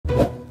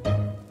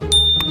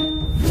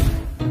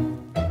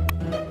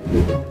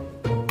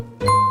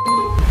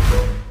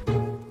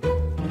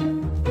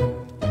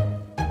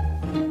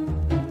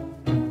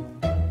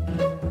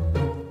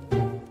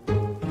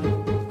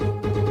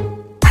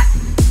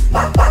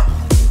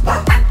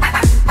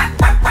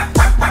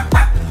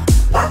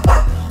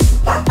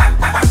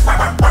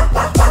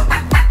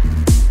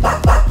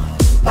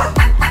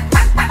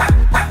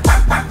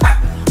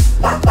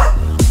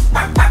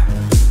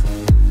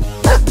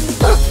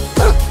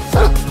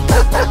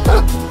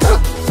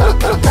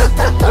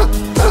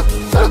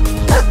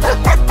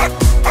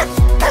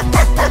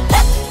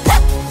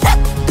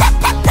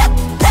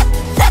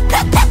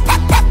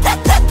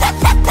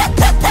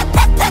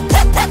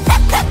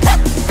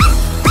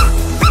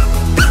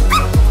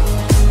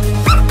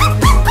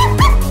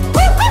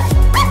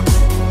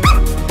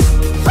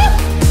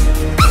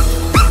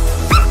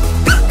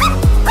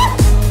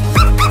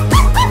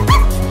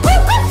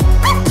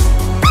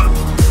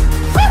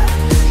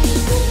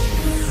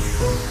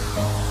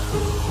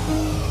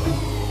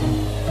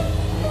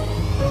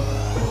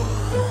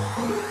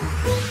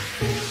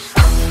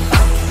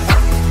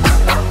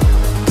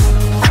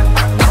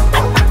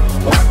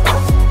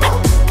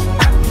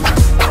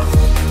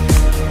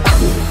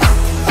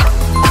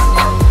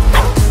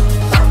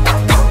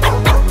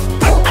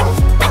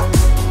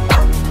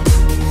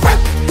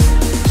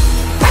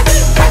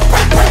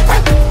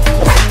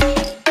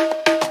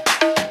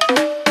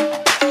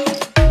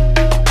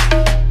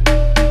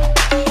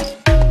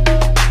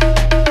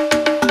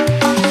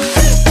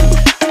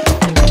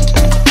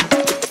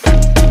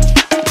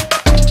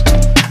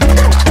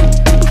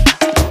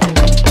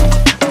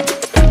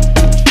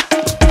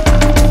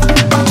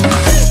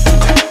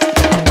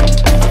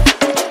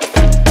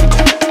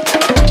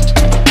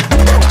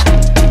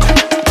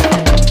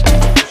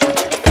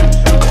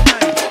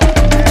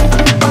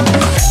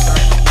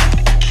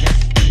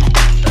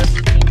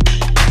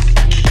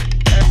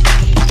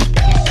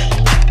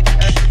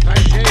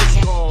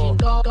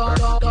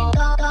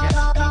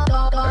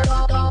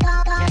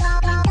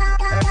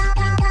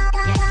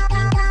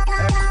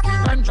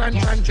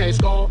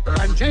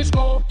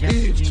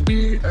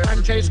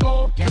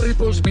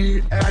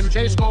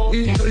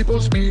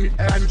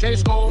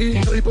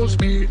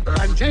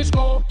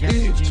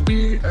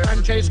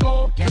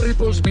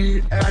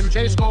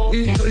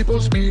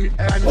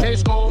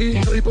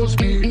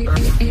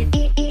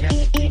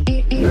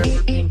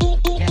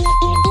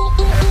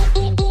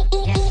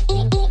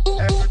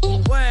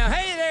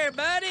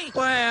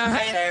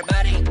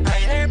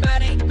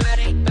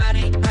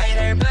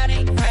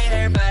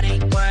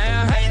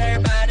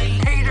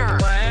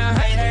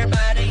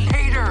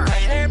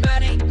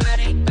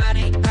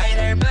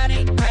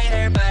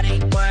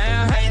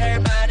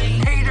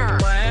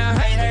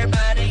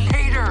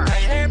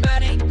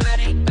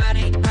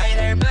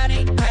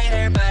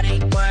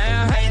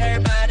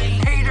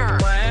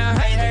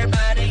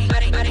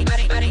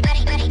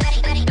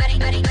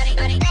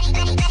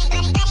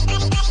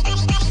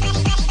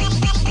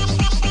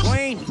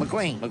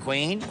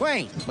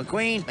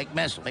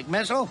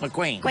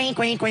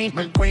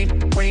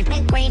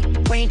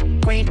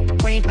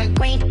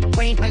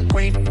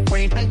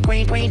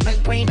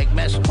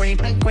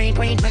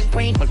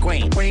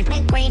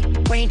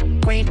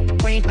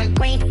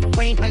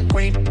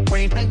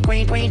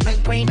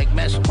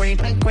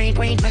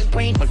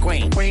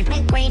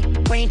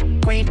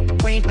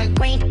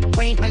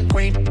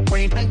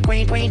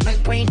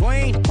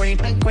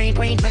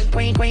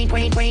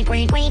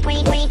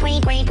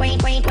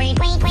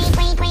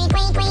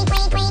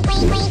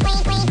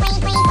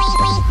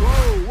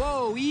Whoa,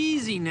 whoa,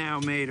 easy now,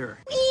 Mater.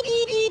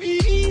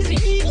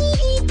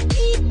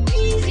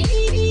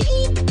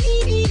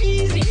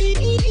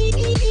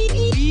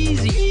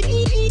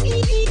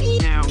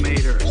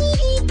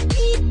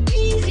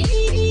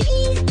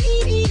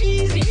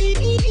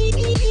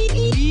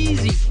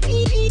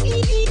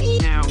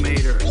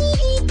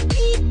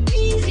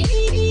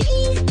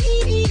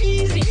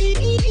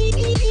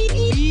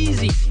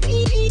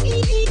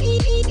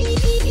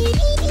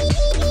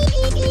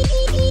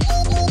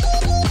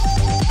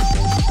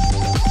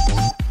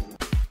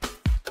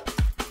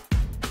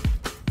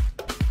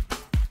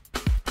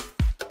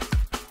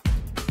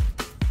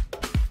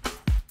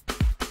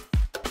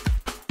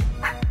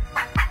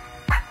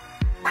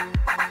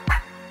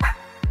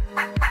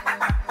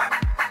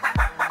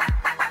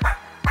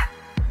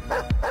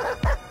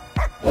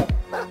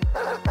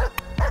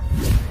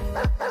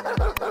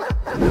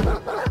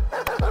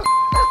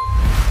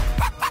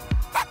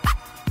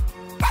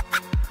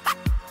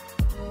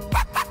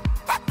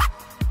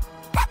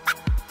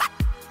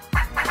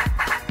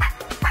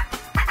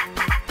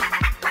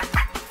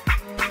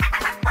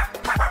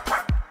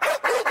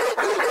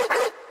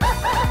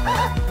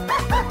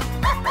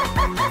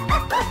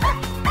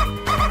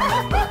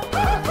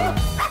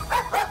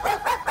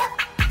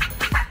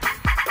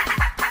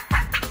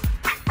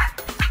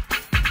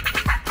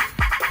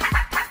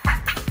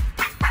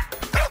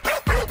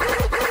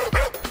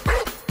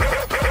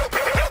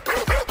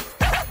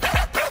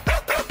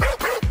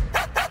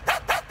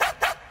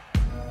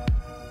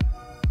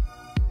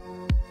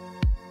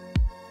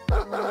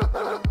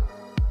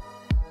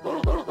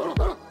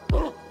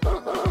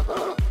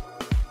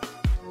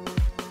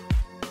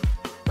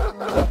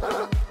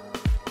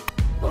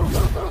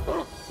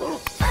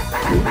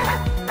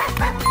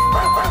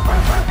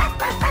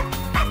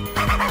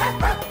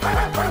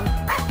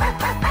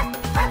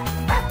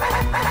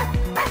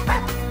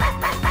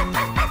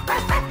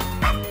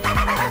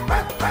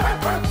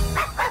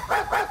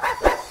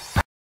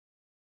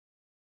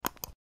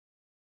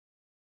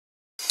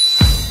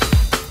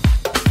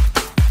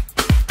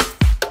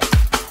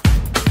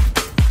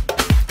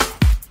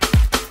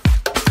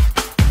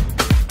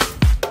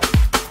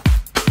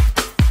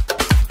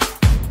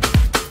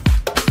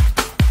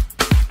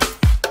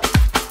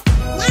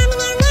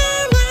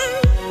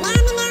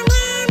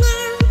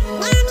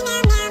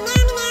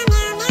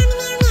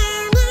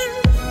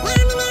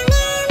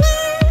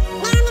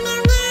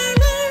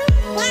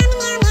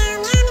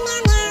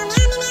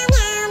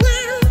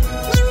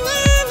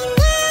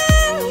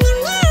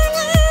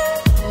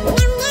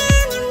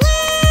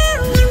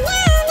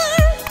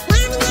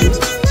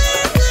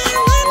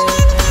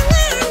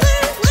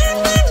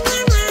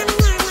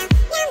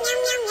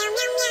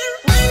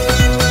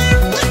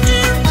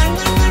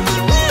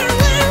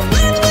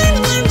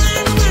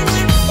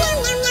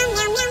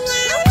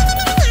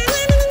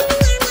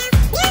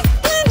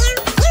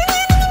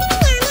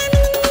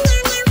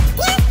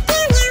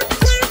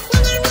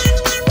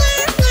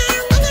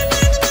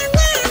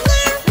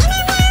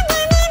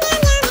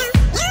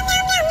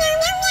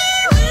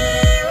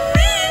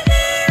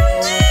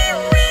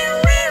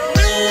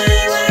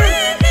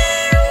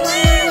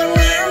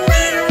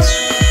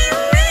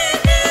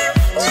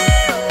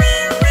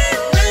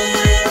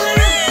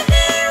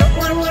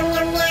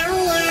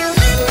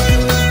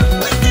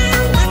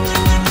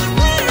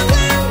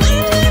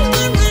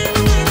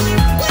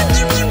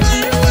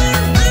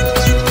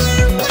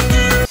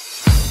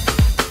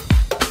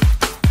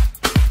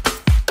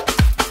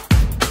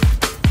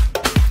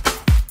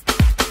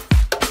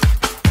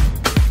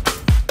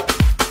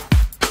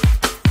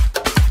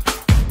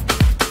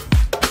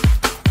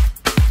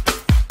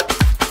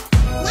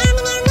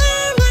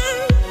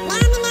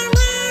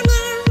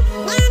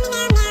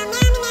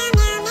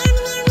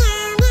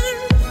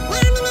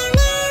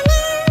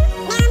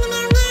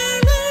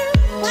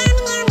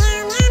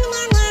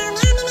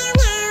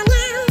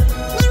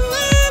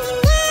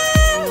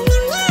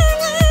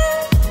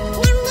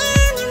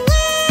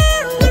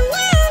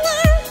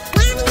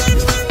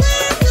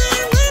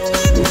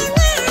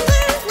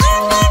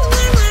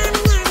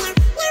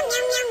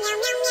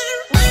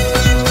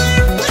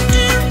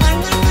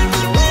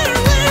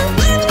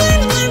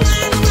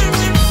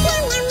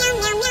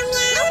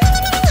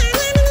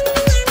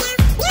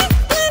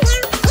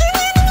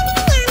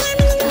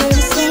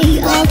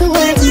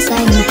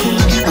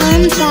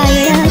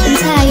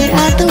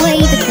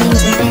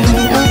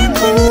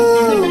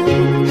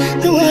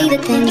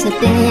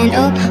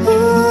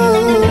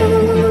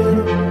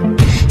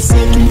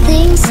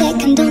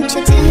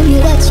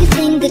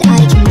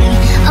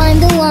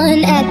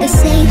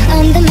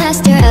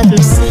 of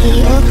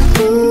mercy.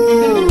 Oh,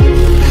 ooh,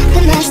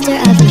 the master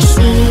of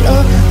mercy.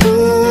 Oh,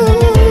 ooh.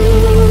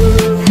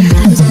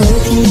 I was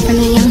broken from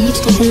a young age,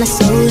 taking my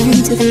soul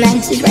into the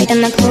masses,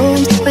 writing my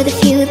poems for the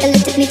few that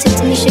looked at me, took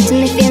to me, shook to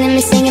me, feeling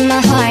me, singing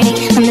my heartache.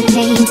 From the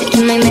pain,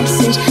 taking my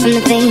message from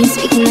the veins,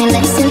 speaking my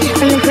lesson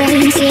from the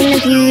brain, seeing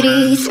the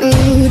beauty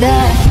through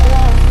the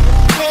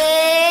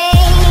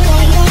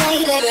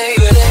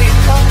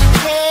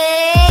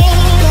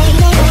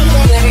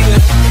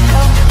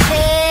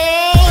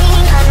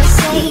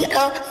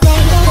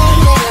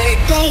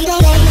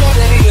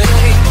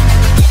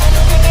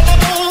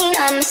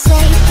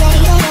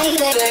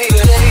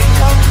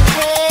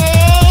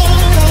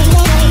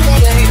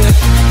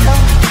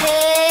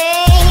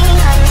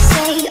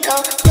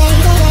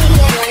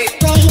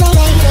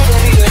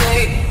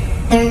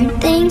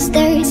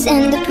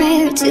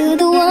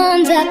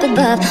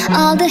above.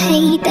 All the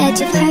hate that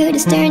you've heard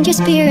has turned your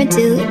spirit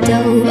to a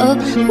dove. Oh,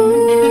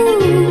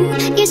 ooh,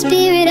 your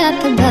spirit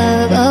up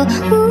above. Oh,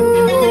 ooh.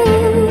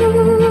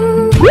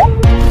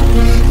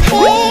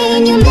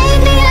 Pain, you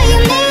made me a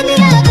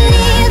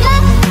believer,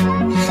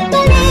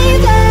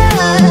 believer.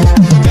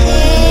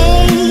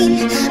 Pain,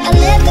 I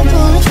let the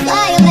bullets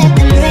fly, I let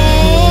them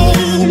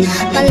rain.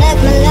 My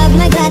love,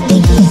 my God, they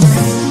give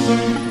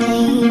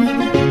pain.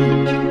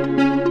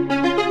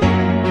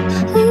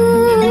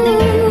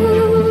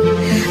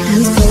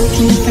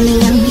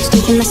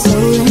 My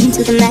soul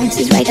into the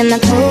masses, writing my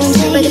poems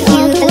for the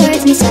few that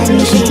words inside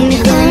me, shaking me,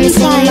 feeling me,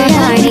 singing my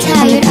heart.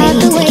 Tired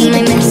of the way, taking my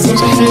message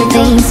from the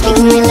veins,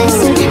 speaking my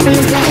lesson from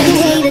the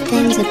way that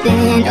things have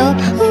been. Oh,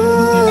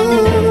 ooh.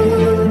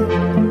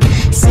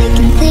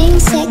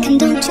 Second,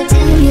 don't you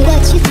tell me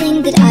what you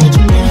think that I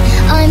can be.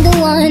 I'm the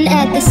one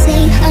at the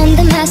same, I'm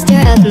the master.